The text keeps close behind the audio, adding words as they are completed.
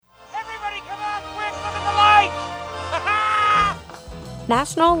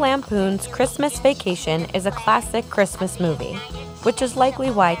National Lampoon's Christmas Vacation is a classic Christmas movie, which is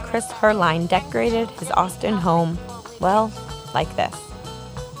likely why Chris Herline decorated his Austin home, well, like this.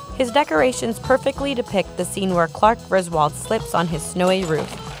 His decorations perfectly depict the scene where Clark Griswold slips on his snowy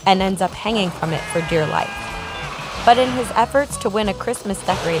roof and ends up hanging from it for dear life. But in his efforts to win a Christmas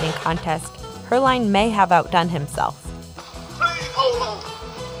decorating contest, Herline may have outdone himself.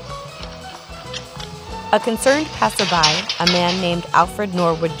 A concerned passerby, a man named Alfred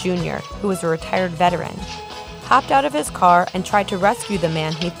Norwood Jr., who was a retired veteran, hopped out of his car and tried to rescue the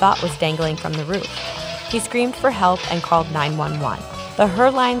man he thought was dangling from the roof. He screamed for help and called 911. The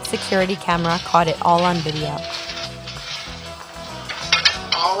Herline security camera caught it all on video.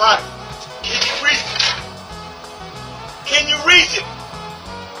 All right. Can you reach it? Can you reach it?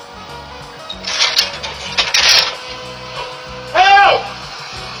 Help!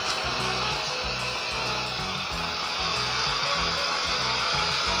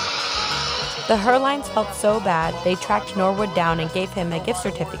 The Herlines felt so bad, they tracked Norwood down and gave him a gift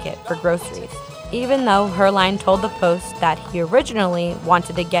certificate for groceries, even though Herline told the Post that he originally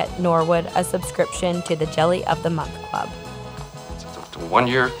wanted to get Norwood a subscription to the Jelly of the Month Club. It's a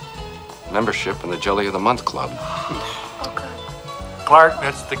 1-year membership in the Jelly of the Month Club. Clark,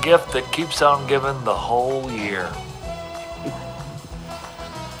 that's the gift that keeps on giving the whole year.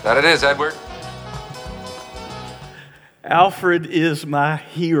 That it is, Edward. Alfred is my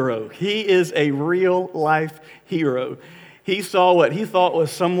hero. He is a real-life hero. He saw what he thought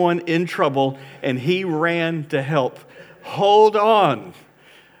was someone in trouble, and he ran to help. Hold on.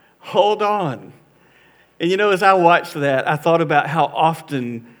 Hold on. And you know, as I watched that, I thought about how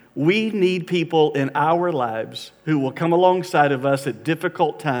often we need people in our lives who will come alongside of us at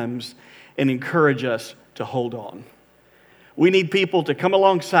difficult times and encourage us to hold on. We need people to come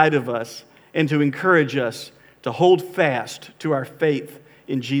alongside of us and to encourage us to hold fast to our faith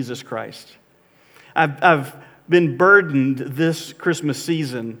in Jesus Christ. I've been burdened this Christmas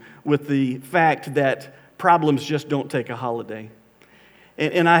season with the fact that problems just don't take a holiday.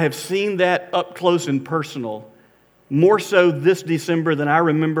 And I have seen that up close and personal, more so this December than I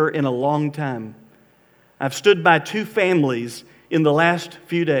remember in a long time. I've stood by 2 families in the last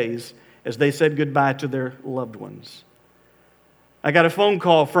few days as they said goodbye to their loved ones. I got a phone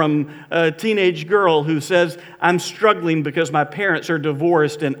call from a teenage girl who says, I'm struggling because my parents are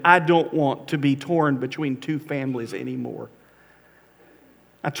divorced and I don't want to be torn between 2 families anymore.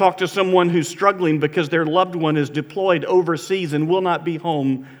 I talked to someone who's struggling because their loved one is deployed overseas and will not be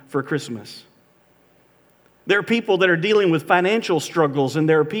home for Christmas. There are people that are dealing with financial struggles, and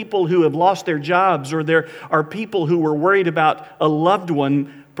there are people who have lost their jobs, or there are people who were worried about a loved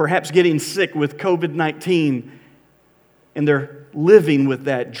one perhaps getting sick with COVID-19, and they're living with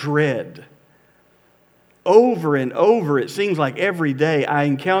that dread. Over and over, it seems like every day, I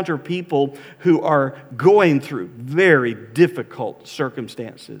encounter people who are going through very difficult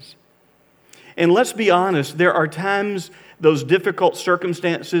circumstances. And let's be honest, there are times those difficult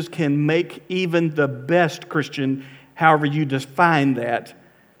circumstances can make even the best Christian, however you define that,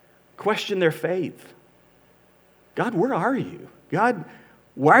 question their faith. God, where are you? God,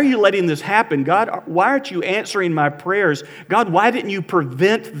 why are you letting this happen? God, why aren't you answering my prayers? God, why didn't you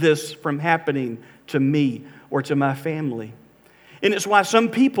prevent this from happening to me or to my family? And it's why some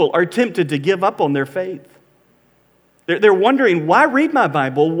people are tempted to give up on their faith. They're wondering, why read my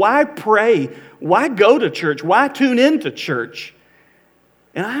Bible? Why pray? Why go to church? Why tune into church?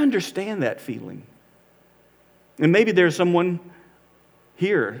 And I understand that feeling. And maybe there's someone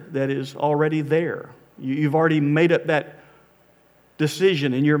here that is already there. You've already made up that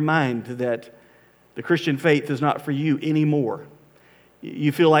decision in your mind that the Christian faith is not for you anymore.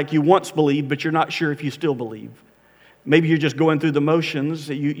 You feel like you once believed, but you're not sure if you still believe. Maybe you're just going through the motions.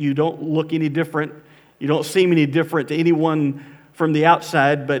 You don't look any different. You don't seem any different to anyone from the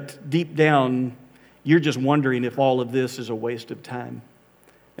outside, but deep down, you're just wondering if all of this is a waste of time.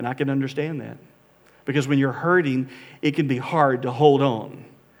 And I can understand that. Because when you're hurting, it can be hard to hold on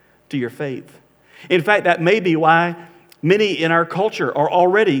to your faith. In fact, that may be why many in our culture are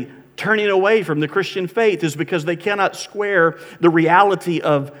already turning away from the Christian faith, is because they cannot square the reality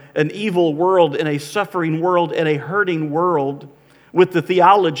of an evil world and a suffering world and a hurting world with the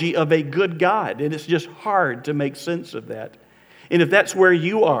theology of a good God. And it's just hard to make sense of that. And if that's where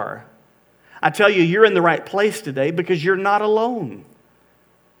you are, I tell you, you're in the right place today because you're not alone.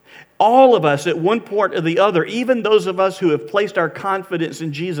 All of us at one point or the other, even those of us who have placed our confidence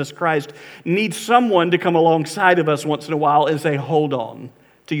in Jesus Christ, need someone to come alongside of us once in a while and say, hold on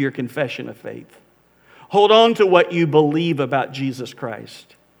to your confession of faith. Hold on to what you believe about Jesus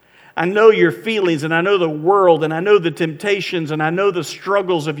Christ. I know your feelings, and I know the world, and I know the temptations, and I know the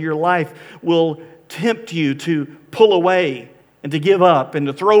struggles of your life will tempt you to pull away and to give up and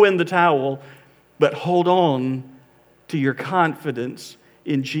to throw in the towel, but hold on to your confidence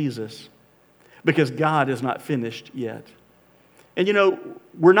in Jesus, because God is not finished yet. And you know,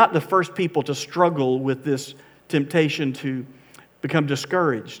 we're not the first people to struggle with this temptation to become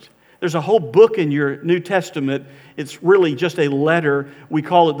discouraged. There's a whole book in your New Testament. It's really just a letter. We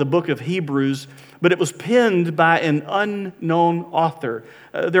call it the book of Hebrews, but it was penned by an unknown author.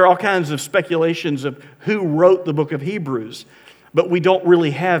 There are all kinds of speculations of who wrote the book of Hebrews, but we don't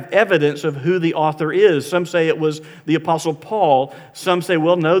really have evidence of who the author is. Some say it was the Apostle Paul. Some say,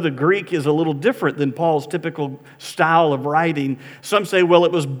 well, no, the Greek is a little different than Paul's typical style of writing. Some say, well,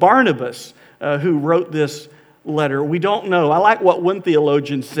 it was Barnabas who wrote this letter. We don't know. I like what one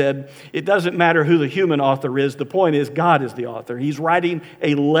theologian said. It doesn't matter who the human author is. The point is God is the author. He's writing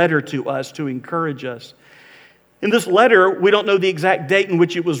a letter to us to encourage us. In this letter, we don't know the exact date in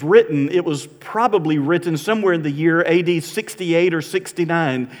which it was written. It was probably written somewhere in the year AD 68 or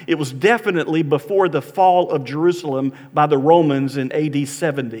 69. It was definitely before the fall of Jerusalem by the Romans in AD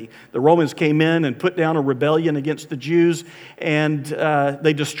 70. The Romans came in and put down a rebellion against the Jews, and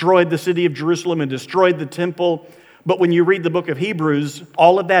they destroyed the city of Jerusalem and destroyed the temple. But when you read the book of Hebrews,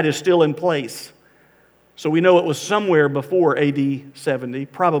 all of that is still in place. So we know it was somewhere before AD 70,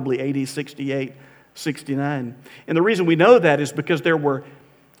 probably AD 68. 69. And the reason we know that is because there were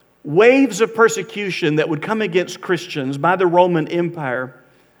waves of persecution that would come against Christians by the Roman Empire.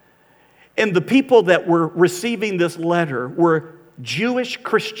 And the people that were receiving this letter were Jewish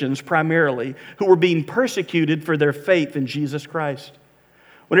Christians primarily, who were being persecuted for their faith in Jesus Christ.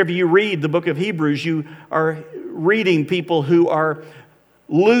 Whenever you read the book of Hebrews, you are reading people who are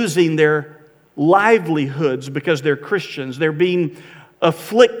losing their livelihoods because they're Christians. They're being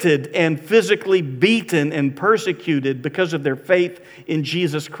afflicted and physically beaten and persecuted because of their faith in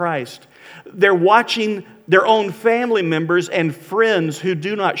Jesus Christ. They're watching their own family members and friends who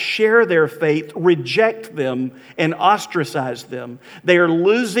do not share their faith reject them and ostracize them. They are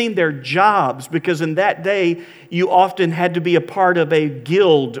losing their jobs because in that day you often had to be a part of a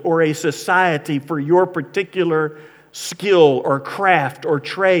guild or a society for your particular skill or craft or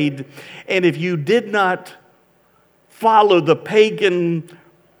trade. And if you did not follow the pagan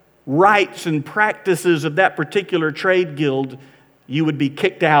rites and practices of that particular trade guild, you would be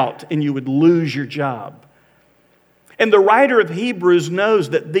kicked out and you would lose your job. And the writer of Hebrews knows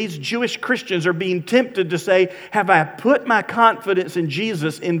that these Jewish Christians are being tempted to say, have I put my confidence in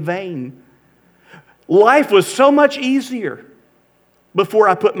Jesus in vain? Life was so much easier before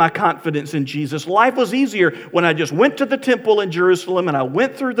I put my confidence in Jesus. Life was easier when I just went to the temple in Jerusalem and I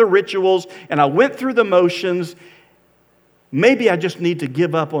went through the rituals and I went through the motions. Maybe I just need to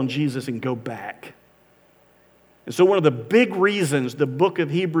give up on Jesus and go back. And so one of the big reasons the book of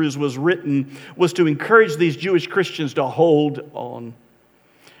Hebrews was written was to encourage these Jewish Christians to hold on.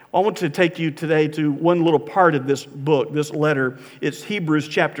 I want to take you today to one little part of this book, this letter. It's Hebrews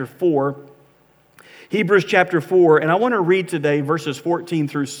chapter 4. Hebrews chapter 4, and I want to read today verses 14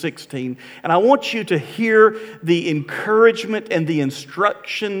 through 16. And I want you to hear the encouragement and the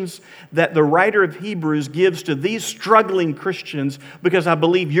instructions that the writer of Hebrews gives to these struggling Christians, because I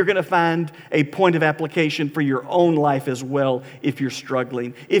believe you're going to find a point of application for your own life as well if you're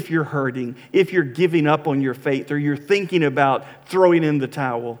struggling, if you're hurting, if you're giving up on your faith, or you're thinking about throwing in the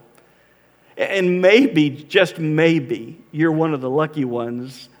towel. And maybe, just maybe, you're one of the lucky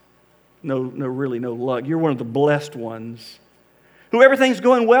ones. Really no luck. You're one of the blessed ones who everything's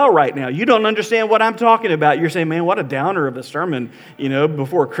going well right now. You don't understand what I'm talking about. You're saying, man, what a downer of a sermon,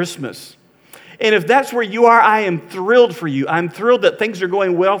 before Christmas. And if that's where you are, I am thrilled for you. I'm thrilled that things are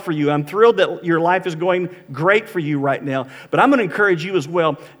going well for you. I'm thrilled that your life is going great for you right now. But I'm going to encourage you as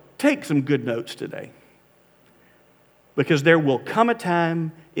well, take some good notes today. Because there will come a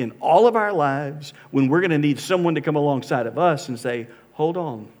time in all of our lives when we're going to need someone to come alongside of us and say, hold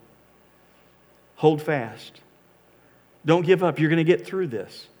on. Hold fast. Don't give up. You're going to get through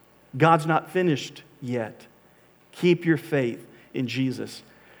this. God's not finished yet. Keep your faith in Jesus.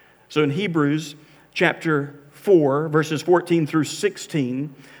 So in Hebrews chapter 4, verses 14 through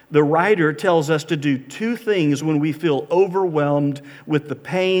 16, the writer tells us to do two things when we feel overwhelmed with the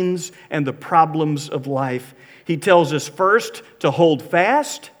pains and the problems of life. He tells us first to hold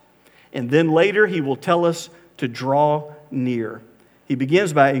fast, and then later he will tell us to draw near. He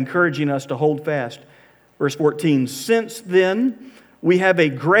begins by encouraging us to hold fast. Verse 14, since then we have a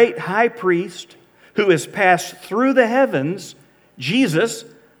great high priest who has passed through the heavens, Jesus,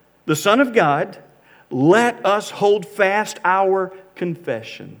 the Son of God, let us hold fast our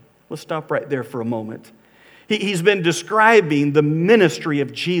confession. Let's stop right there for a moment. He's been describing the ministry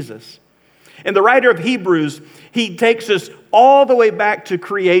of Jesus. And the writer of Hebrews, he takes us all the way back to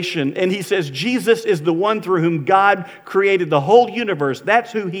creation, and he says Jesus is the one through whom God created the whole universe.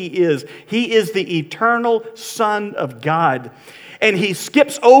 That's who he is. He is the eternal Son of God. And he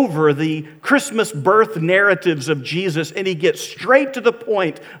skips over the Christmas birth narratives of Jesus, and he gets straight to the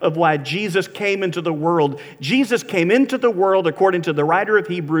point of why Jesus came into the world. Jesus came into the world, according to the writer of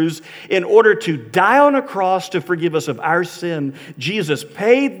Hebrews, in order to die on a cross to forgive us of our sin. Jesus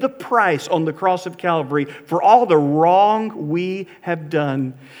paid the price on the cross of Calvary for all the wrong we have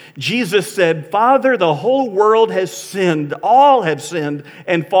done. Jesus said, Father, the whole world has sinned. All have sinned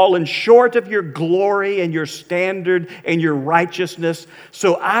and fallen short of your glory and your standard and your righteousness.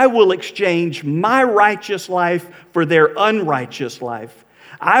 So I will exchange my righteous life for their unrighteous life.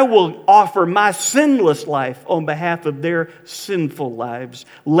 I will offer my sinless life on behalf of their sinful lives.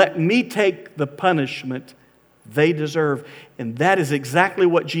 Let me take the punishment they deserve. And that is exactly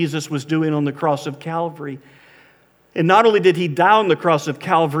what Jesus was doing on the cross of Calvary. And not only did he die on the cross of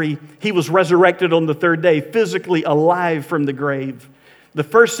Calvary, he was resurrected on the third day, physically alive from the grave. The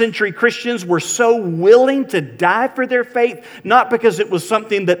first century Christians were so willing to die for their faith, not because it was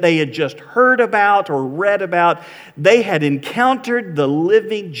something that they had just heard about or read about. They had encountered the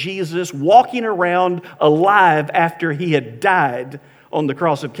living Jesus walking around alive after he had died on the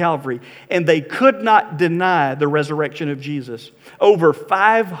cross of Calvary, and they could not deny the resurrection of Jesus. Over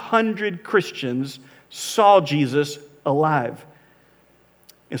 500 Christians saw Jesus alive.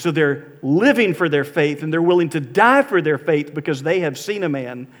 And so they're living for their faith, and they're willing to die for their faith because they have seen a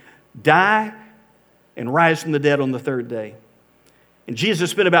man die and rise from the dead on the third day. And Jesus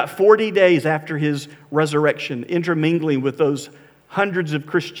spent about 40 days after his resurrection intermingling with those hundreds of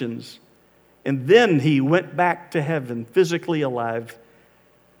Christians. And then he went back to heaven, physically alive,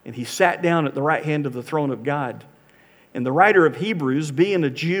 and he sat down at the right hand of the throne of God. And the writer of Hebrews, being a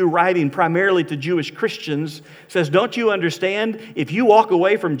Jew writing primarily to Jewish Christians, says, don't you understand? If you walk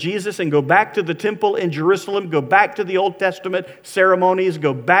away from Jesus and go back to the temple in Jerusalem, go back to the Old Testament ceremonies,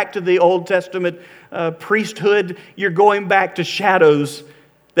 go back to the Old Testament priesthood, you're going back to shadows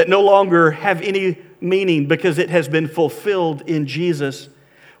that no longer have any meaning because it has been fulfilled in Jesus.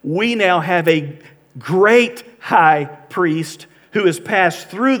 We now have a great high priest who has passed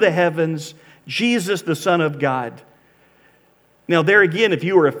through the heavens, Jesus, the Son of God. Now, there again, if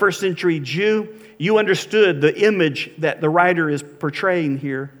you were a first century Jew, you understood the image that the writer is portraying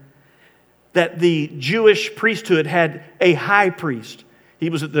here, that the Jewish priesthood had a high priest. He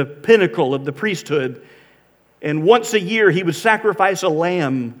was at the pinnacle of the priesthood, and once a year he would sacrifice a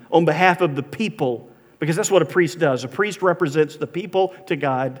lamb on behalf of the people, because that's what a priest does. A priest represents the people to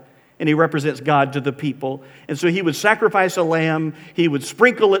God, and he represents God to the people. And so he would sacrifice a lamb, he would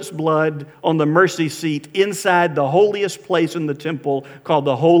sprinkle its blood on the mercy seat inside the holiest place in the temple called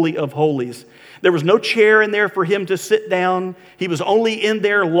the Holy of Holies. There was no chair in there for him to sit down. He was only in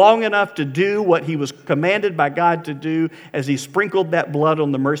there long enough to do what he was commanded by God to do as he sprinkled that blood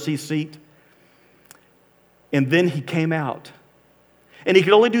on the mercy seat. And then he came out. And he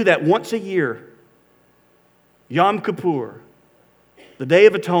could only do that once a year. Yom Kippur, the Day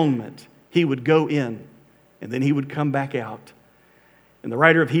of Atonement, he would go in and then he would come back out. And the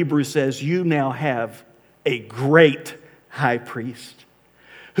writer of Hebrews says, you now have a great high priest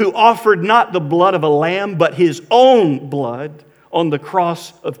who offered not the blood of a lamb, but his own blood on the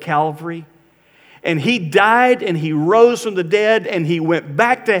cross of Calvary. And he died and he rose from the dead and he went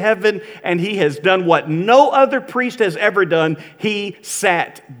back to heaven, and he has done what no other priest has ever done. He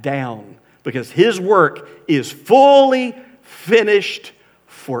sat down because his work is fully finished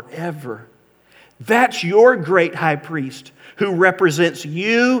forever. That's your great high priest who represents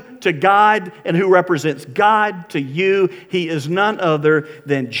you to God and who represents God to you. He is none other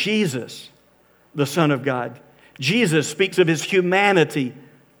than Jesus, the Son of God. Jesus speaks of his humanity.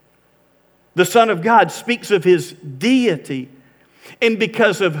 The Son of God speaks of his deity. And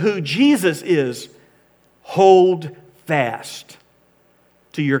because of who Jesus is, hold fast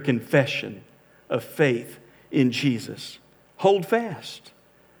to your confession of faith in Jesus. Hold fast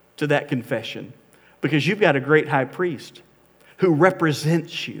to that confession, because you've got a great high priest who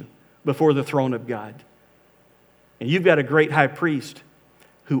represents you before the throne of God. And you've got a great high priest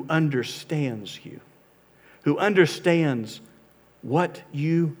who understands you, who understands what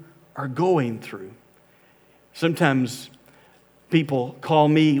you are going through. Sometimes people call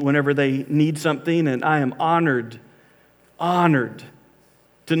me whenever they need something, and I am honored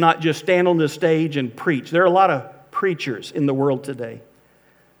to not just stand on this stage and preach. There are a lot of preachers in the world today.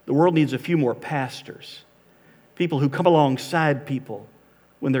 The world needs a few more pastors, people who come alongside people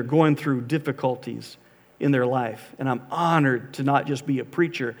when they're going through difficulties in their life. And I'm honored to not just be a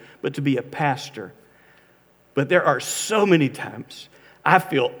preacher, but to be a pastor. But there are so many times I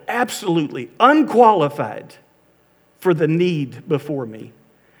feel absolutely unqualified for the need before me.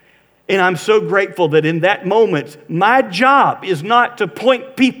 And I'm so grateful that in that moment, my job is not to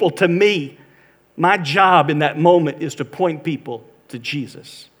point people to me. My job in that moment is to point people to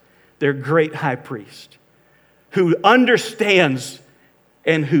Jesus, their great high priest, who understands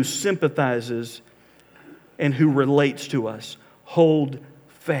and who sympathizes and who relates to us. Hold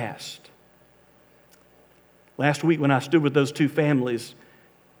fast. Last week when I stood with those two families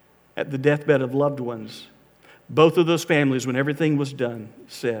at the deathbed of loved ones, both of those families, when everything was done,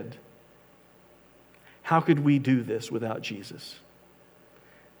 said, how could we do this without Jesus?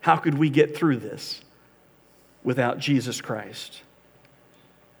 How could we get through this without Jesus Christ?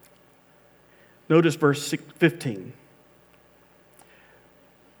 Notice verse 15.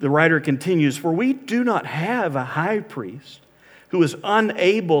 The writer continues, for we do not have a high priest who is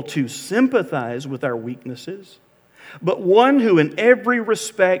unable to sympathize with our weaknesses, but one who in every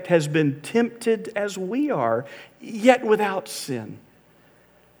respect has been tempted as we are, yet without sin.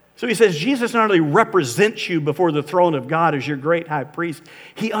 So he says, Jesus not only represents you before the throne of God as your great high priest,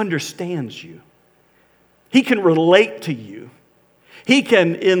 he understands you. He can relate to you. He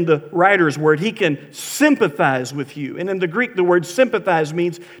can, in the writer's word, he can sympathize with you. And in the Greek, the word sympathize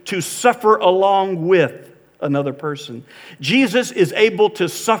means to suffer along with another person. Jesus is able to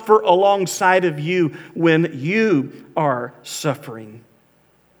suffer alongside of you when you are suffering.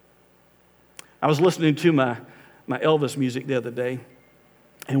 I was listening to my Elvis music the other day,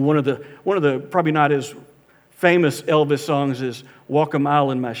 and one of the probably not as famous Elvis songs is Walk a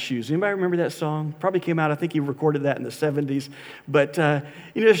Mile in My Shoes. Anybody remember that song? Probably came out, I think he recorded that in the 70s. But,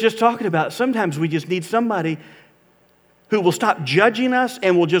 it's just talking about sometimes we just need somebody who will stop judging us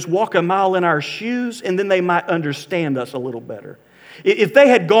and will just walk a mile in our shoes, and then they might understand us a little better. If they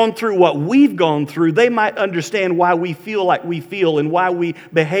had gone through what we've gone through, they might understand why we feel like we feel and why we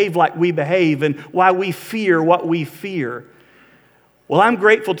behave like we behave and why we fear what we fear. Well, I'm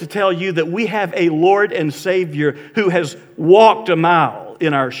grateful to tell you that we have a Lord and Savior who has walked a mile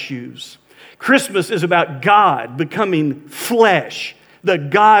in our shoes. Christmas is about God becoming flesh, the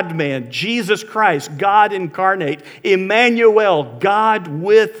God-man, Jesus Christ, God incarnate, Emmanuel, God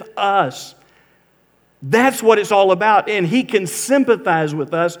with us. That's what it's all about, and he can sympathize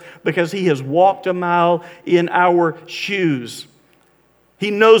with us because he has walked a mile in our shoes.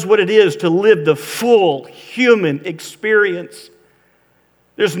 He knows what it is to live the full human experience.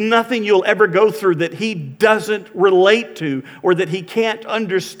 There's nothing you'll ever go through that he doesn't relate to or that he can't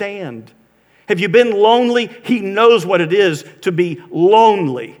understand. Have you been lonely? He knows what it is to be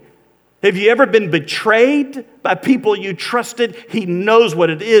lonely. Have you ever been betrayed by people you trusted? He knows what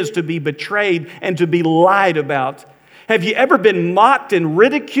it is to be betrayed and to be lied about. Have you ever been mocked and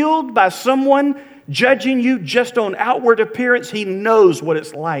ridiculed by someone judging you just on outward appearance? He knows what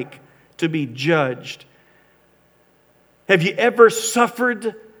it's like to be judged. Have you ever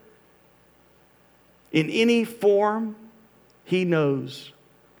suffered in any form? He knows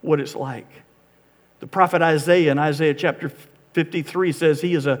what it's like. The prophet Isaiah in Isaiah chapter 53 says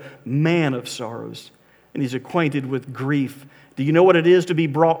he is a man of sorrows and he's acquainted with grief. Do you know what it is to be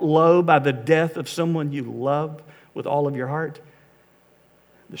brought low by the death of someone you love with all of your heart?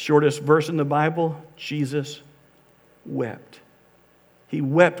 The shortest verse in the Bible, Jesus wept. He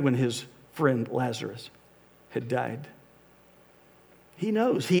wept when his friend Lazarus had died. He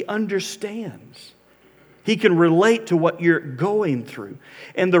knows, he understands. He can relate to what you're going through.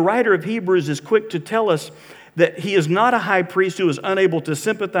 And the writer of Hebrews is quick to tell us that he is not a high priest who is unable to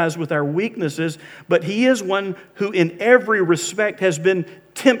sympathize with our weaknesses, but he is one who in every respect has been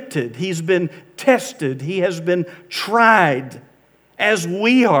tempted. He's been tested. He has been tried as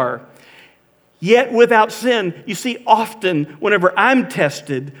we are, yet without sin. You see, often whenever I'm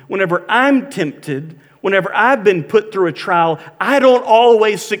tested, whenever I'm tempted, whenever I've been put through a trial, I don't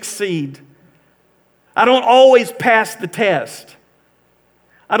always succeed. I don't always pass the test.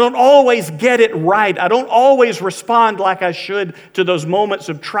 I don't always get it right. I don't always respond like I should to those moments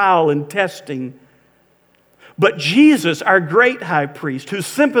of trial and testing. But Jesus, our great high priest, who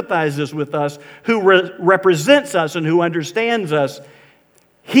sympathizes with us, who represents us and who understands us,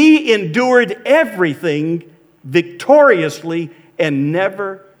 he endured everything victoriously and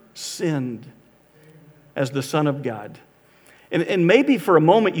never sinned as the Son of God. And maybe for a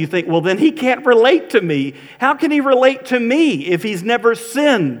moment you think, well, then he can't relate to me. How can he relate to me if he's never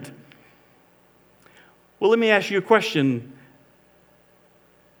sinned? Well, let me ask you a question.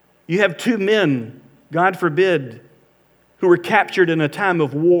 You have two men, God forbid, who were captured in a time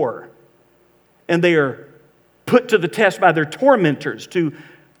of war, and they are put to the test by their tormentors to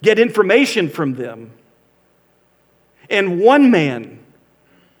get information from them. And one man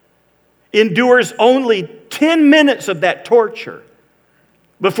endures only 10 minutes of that torture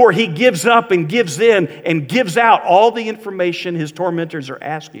before he gives up and gives in and gives out all the information his tormentors are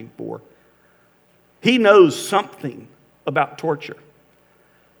asking for. He knows something about torture.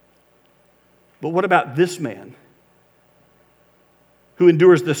 But what about this man who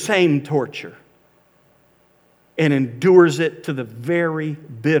endures the same torture and endures it to the very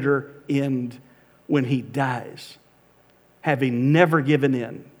bitter end when he dies, having never given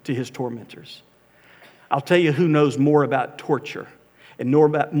in to his tormentors? I'll tell you who knows more about torture and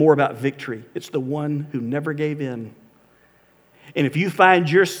more about victory. It's the one who never gave in. And if you find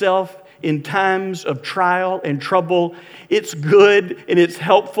yourself in times of trial and trouble, it's good and it's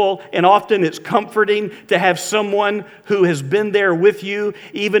helpful and often it's comforting to have someone who has been there with you,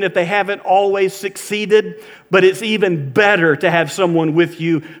 even if they haven't always succeeded. But it's even better to have someone with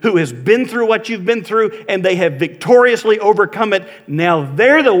you who has been through what you've been through and they have victoriously overcome it. Now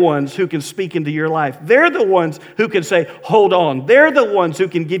they're the ones who can speak into your life. They're the ones who can say, hold on. They're the ones who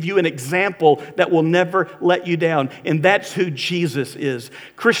can give you an example that will never let you down. And that's who Jesus is.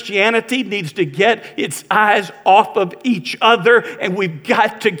 Christianity needs to get its eyes off of each other, and we've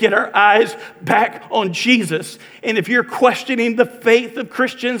got to get our eyes back on Jesus. And if you're questioning the faith of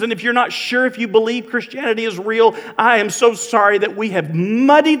Christians, and if you're not sure if you believe Christianity is real, I am so sorry that we have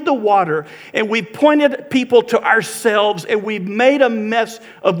muddied the water and we've pointed people to ourselves and we've made a mess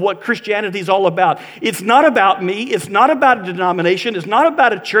of what Christianity is all about. It's not about me. It's not about a denomination. It's not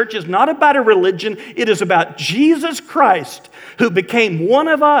about a church. It's not about a religion. It is about Jesus Christ, who became one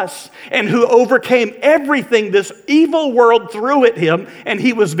of us and who overcame everything this evil world threw at him, and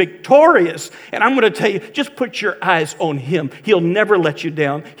he was victorious. And I'm going to tell you, just put your eyes on him. He'll never let you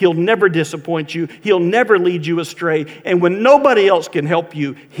down. He'll never disappoint you. He'll never lead you astray. And when nobody else can help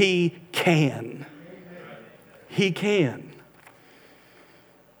you, he can. He can.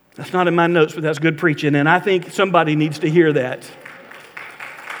 That's not in my notes, but that's good preaching. And I think somebody needs to hear that.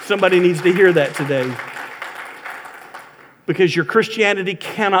 Somebody needs to hear that today. Because your Christianity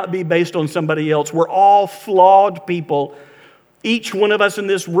cannot be based on somebody else. We're all flawed people. Each one of us in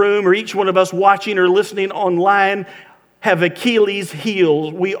this room, or each one of us watching or listening online, have Achilles'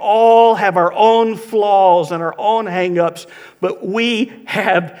 heels. We all have our own flaws and our own hang-ups, but we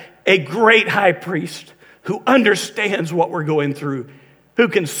have a great high priest who understands what we're going through, who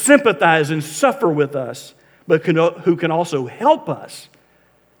can sympathize and suffer with us, but who can also help us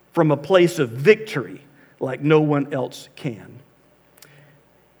from a place of victory like no one else can.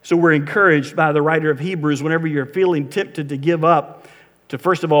 So we're encouraged by the writer of Hebrews, whenever you're feeling tempted to give up, to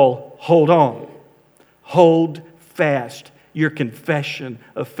first of all, hold on. Hold fast your confession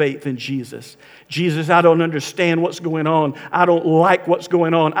of faith in Jesus. Jesus, I don't understand what's going on. I don't like what's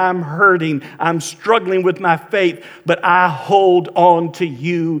going on. I'm hurting. I'm struggling with my faith, but I hold on to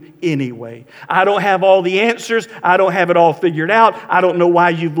you anyway. I don't have all the answers. I don't have it all figured out. I don't know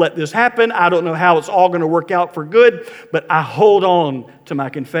why you've let this happen. I don't know how it's all going to work out for good, but I hold on to my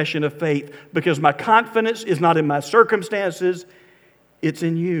confession of faith because my confidence is not in my circumstances, it's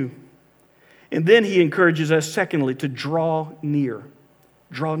in you. And then he encourages us, secondly, to draw near.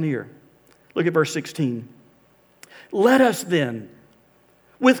 Draw near. Look at verse 16. Let us then,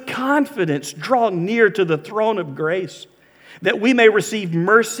 with confidence, draw near to the throne of grace, that we may receive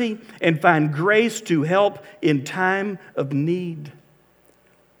mercy and find grace to help in time of need.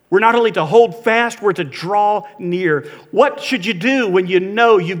 We're not only to hold fast, we're to draw near. What should you do when you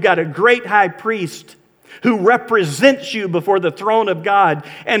know you've got a great high priest who represents you before the throne of God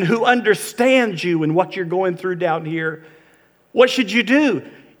and who understands you and what you're going through down here? What should you do?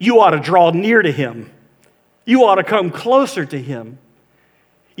 You ought to draw near to him. You ought to come closer to him.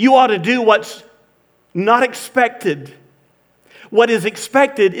 You ought to do what's not expected. What is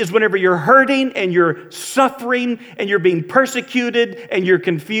expected is whenever you're hurting and you're suffering and you're being persecuted and you're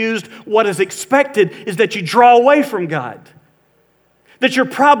confused, what is expected is that you draw away from God, that your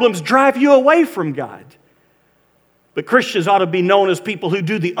problems drive you away from God. But Christians ought to be known as people who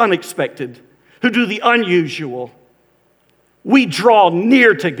do the unexpected, who do the unusual. We draw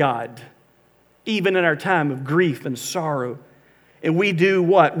near to God, even in our time of grief and sorrow. And we do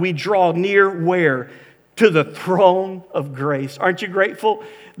what? We draw near where? To the throne of grace. Aren't you grateful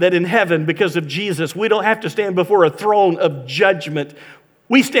that in heaven, because of Jesus, we don't have to stand before a throne of judgment.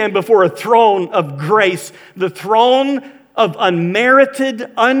 We stand before a throne of grace, the throne of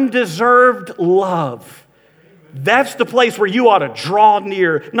unmerited, undeserved love. That's the place where you ought to draw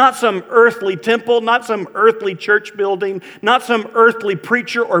near. Not some earthly temple, not some earthly church building, not some earthly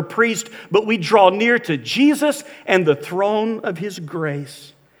preacher or priest, but we draw near to Jesus and the throne of His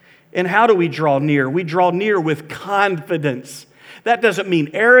grace. And how do we draw near? We draw near with confidence. That doesn't mean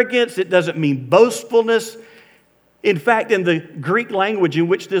arrogance. It doesn't mean boastfulness. In fact, in the Greek language in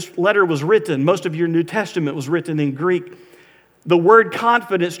which this letter was written, most of your New Testament was written in Greek, the word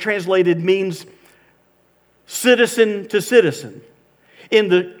confidence translated means citizen to citizen. In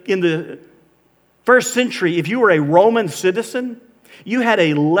the first century, if you were a Roman citizen, you had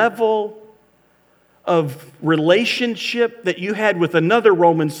a level of relationship that you had with another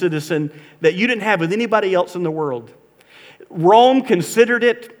Roman citizen that you didn't have with anybody else in the world. Rome considered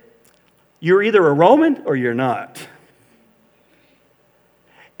it, you're either a Roman or you're not.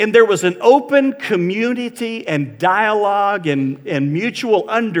 And there was an open community and dialogue and mutual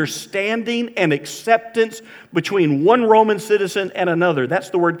understanding and acceptance between one Roman citizen and another. That's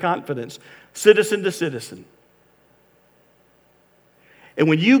the word confidence, citizen to citizen. And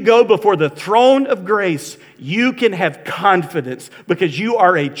when you go before the throne of grace, you can have confidence because you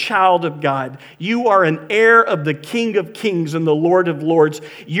are a child of God. You are an heir of the King of Kings and the Lord of Lords.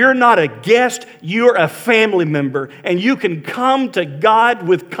 You're not a guest, you're a family member. And you can come to God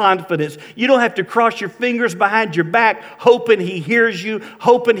with confidence. You don't have to cross your fingers behind your back, hoping He hears you,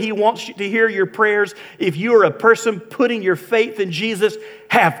 hoping He wants you to hear your prayers. If you're a person putting your faith in Jesus,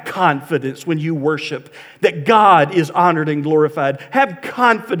 have confidence when you worship that God is honored and glorified. Have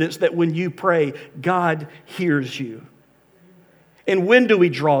confidence that when you pray, God hears you. And when do we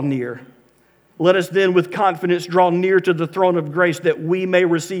draw near? Let us then with confidence draw near to the throne of grace that we may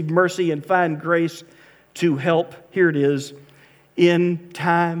receive mercy and find grace to help, here it is, in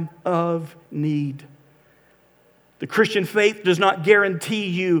time of need. The Christian faith does not guarantee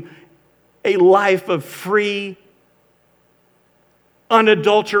you a life of free,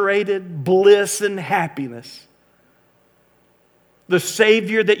 unadulterated bliss and happiness. The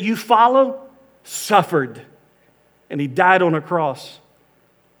Savior that you follow suffered, and He died on a cross,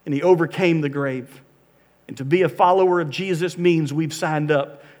 and He overcame the grave. And to be a follower of Jesus means we've signed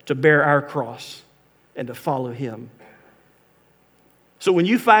up to bear our cross and to follow Him. So when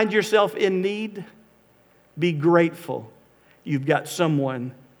you find yourself in need, be grateful you've got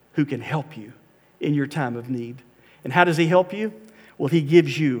someone who can help you in your time of need. And how does He help you? Well, He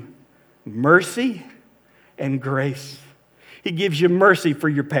gives you mercy and grace. He gives you mercy for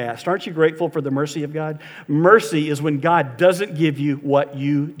your past. Aren't you grateful for the mercy of God? Mercy is when God doesn't give you what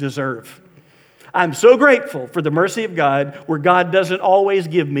you deserve. I'm so grateful for the mercy of God where God doesn't always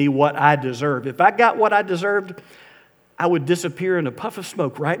give me what I deserve. If I got what I deserved, I would disappear in a puff of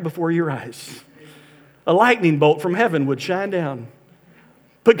smoke right before your eyes. A lightning bolt from heaven would shine down.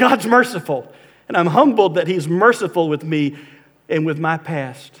 But God's merciful, and I'm humbled that He's merciful with me and with my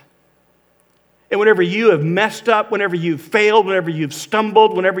past. And whenever you have messed up, whenever you've failed, whenever you've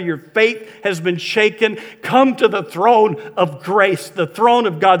stumbled, whenever your faith has been shaken, come to the throne of grace, the throne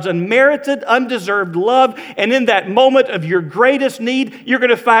of God's unmerited, undeserved love. And in that moment of your greatest need, you're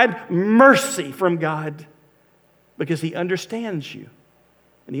going to find mercy from God because He understands you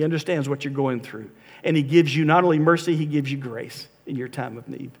and He understands what you're going through. And He gives you not only mercy, He gives you grace in your time of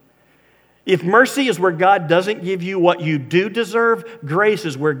need. If mercy is where God doesn't give you what you do deserve, grace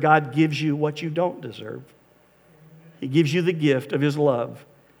is where God gives you what you don't deserve. He gives you the gift of His love.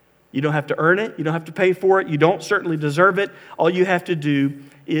 You don't have to earn it. You don't have to pay for it. You don't certainly deserve it. All you have to do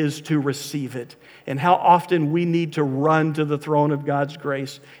is to receive it. And how often we need to run to the throne of God's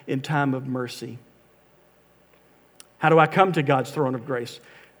grace in time of mercy. How do I come to God's throne of grace?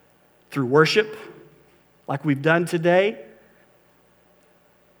 Through worship, like we've done today.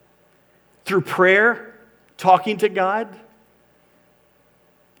 Through prayer, talking to God,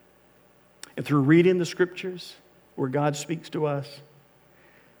 and through reading the Scriptures where God speaks to us.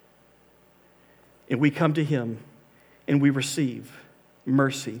 And we come to Him and we receive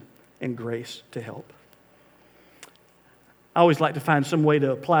mercy and grace to help. I always like to find some way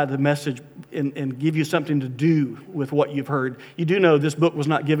to apply the message and give you something to do with what you've heard. You do know this book was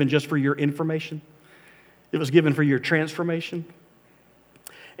not given just for your information. It was given for your transformation.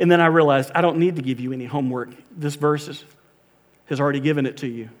 And then I realized I don't need to give you any homework. This verse has already given it to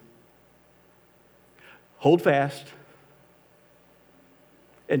you. Hold fast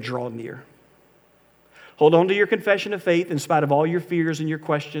and draw near. Hold on to your confession of faith in spite of all your fears and your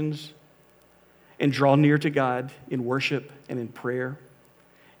questions, and draw near to God in worship and in prayer,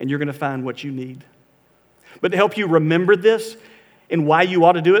 and you're going to find what you need. But to help you remember this and why you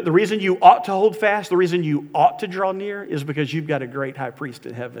ought to do it, the reason you ought to hold fast, the reason you ought to draw near is because you've got a great high priest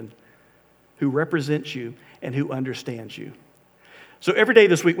in heaven who represents you and who understands you. So every day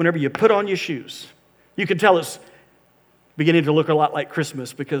this week, whenever you put on your shoes, you can tell it's beginning to look a lot like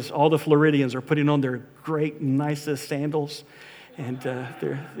Christmas because all the Floridians are putting on their great, nicest sandals, and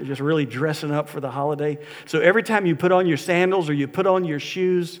they're just really dressing up for the holiday. So every time you put on your sandals or you put on your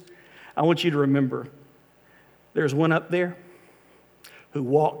shoes, I want you to remember there's one up there who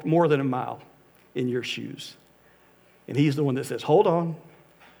walked more than a mile in your shoes. And he's the one that says, hold on,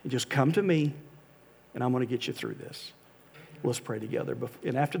 and just come to me, and I'm going to get you through this. Let's pray together.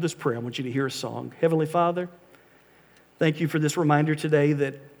 And after this prayer, I want you to hear a song. Heavenly Father, thank you for this reminder today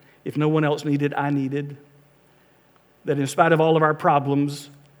that if no one else needed, I needed. That in spite of all of our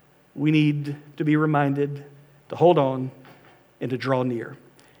problems, we need to be reminded to hold on and to draw near.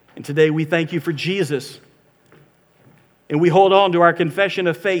 And today we thank you for Jesus. And we hold on to our confession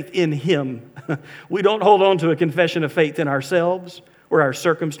of faith in Him. We don't hold on to a confession of faith in ourselves or our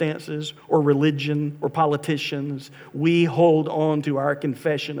circumstances or religion or politicians. We hold on to our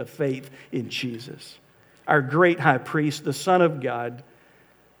confession of faith in Jesus, our great high priest, the Son of God,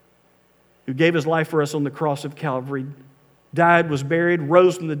 who gave His life for us on the cross of Calvary, died, was buried,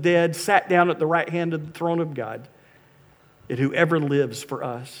 rose from the dead, sat down at the right hand of the throne of God, and whoever lives for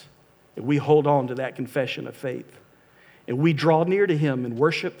us. And we hold on to that confession of faith. And we draw near to Him in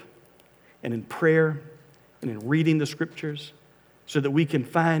worship and in prayer and in reading the Scriptures so that we can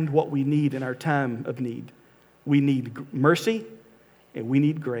find what we need in our time of need. We need mercy and we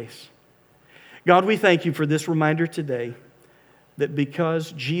need grace. God, we thank you for this reminder today that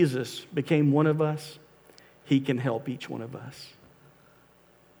because Jesus became one of us, He can help each one of us.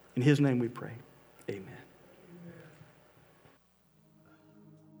 In His name we pray. Amen.